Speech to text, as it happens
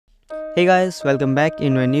Hey guys, welcome back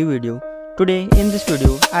in a new video. Today in this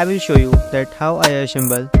video I will show you that how I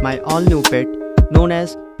assemble my all new pet known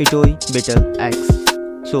as Petoi Bittle X.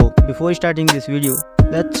 So before starting this video,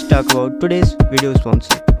 let's talk about today's video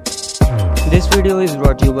sponsor. This video is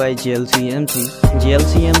brought to you by JLCMC.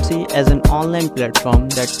 JLCMC is an online platform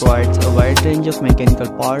that provides a wide range of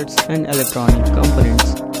mechanical parts and electronic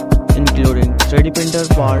components, including 3D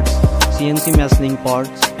printer parts, CNC machining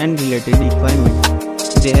parts, and related equipment.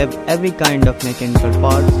 They have every kind of mechanical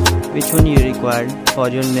parts which one you require for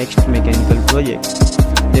your next mechanical project.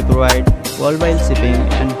 They provide worldwide shipping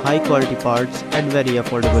and high quality parts at very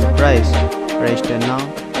affordable price. Register now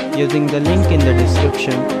using the link in the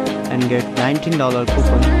description and get $19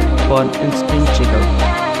 coupon for instant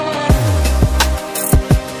checkout.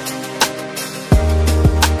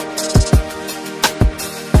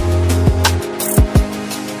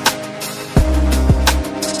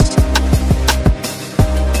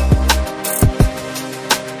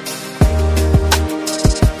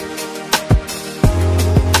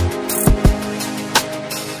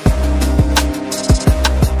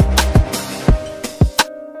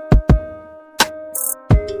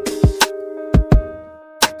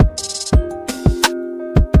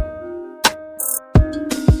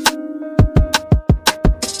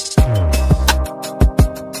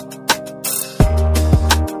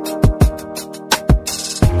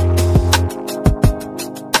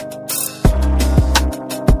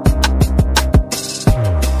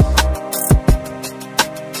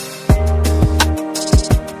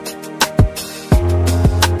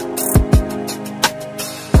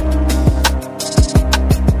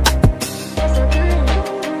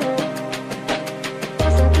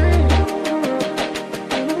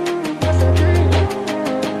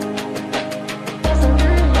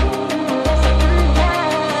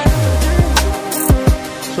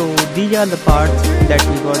 So these are the parts that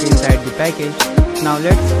we got inside the package. Now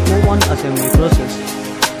let's move on assembly process.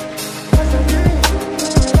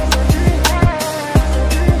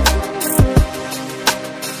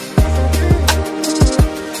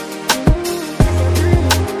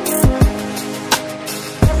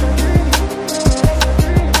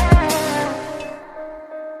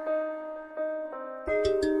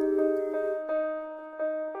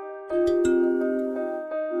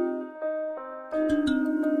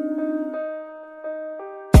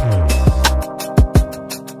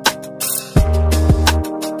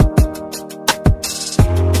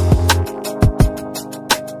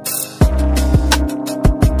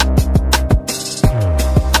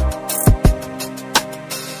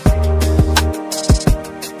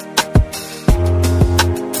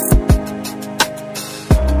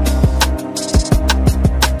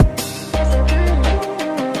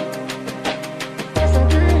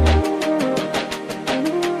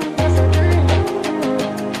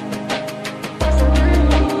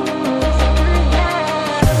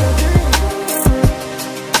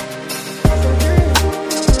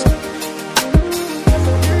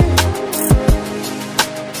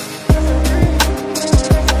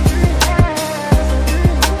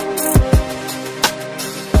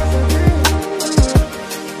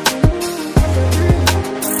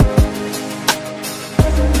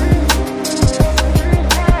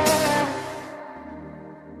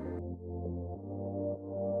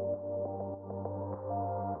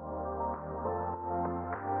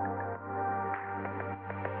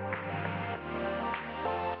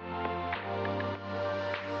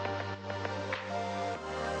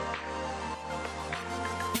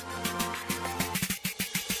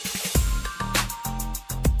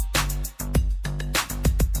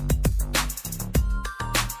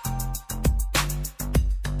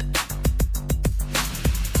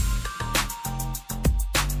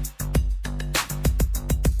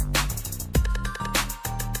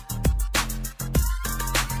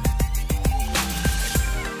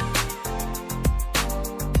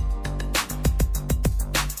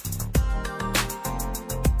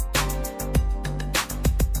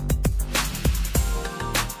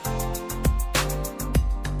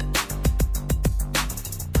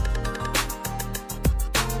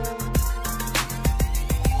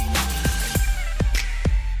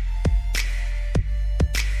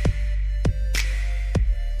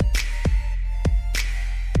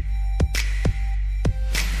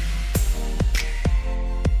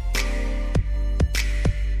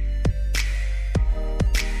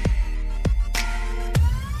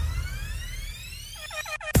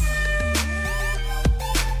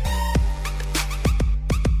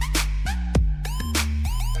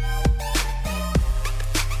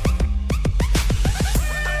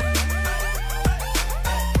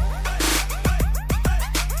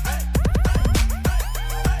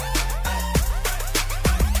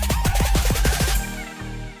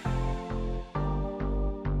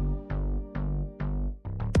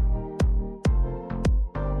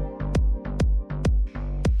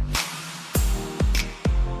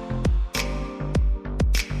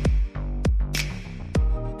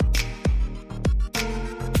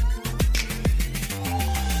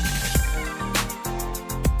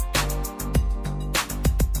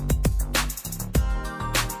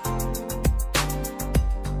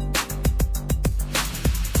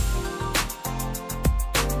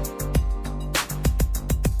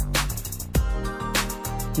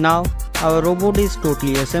 Now our robot is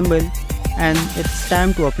totally assembled and it's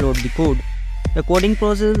time to upload the code. The coding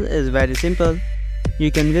process is very simple.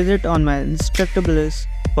 You can visit on my Instructables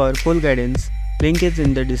for full guidance. Link is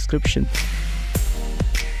in the description.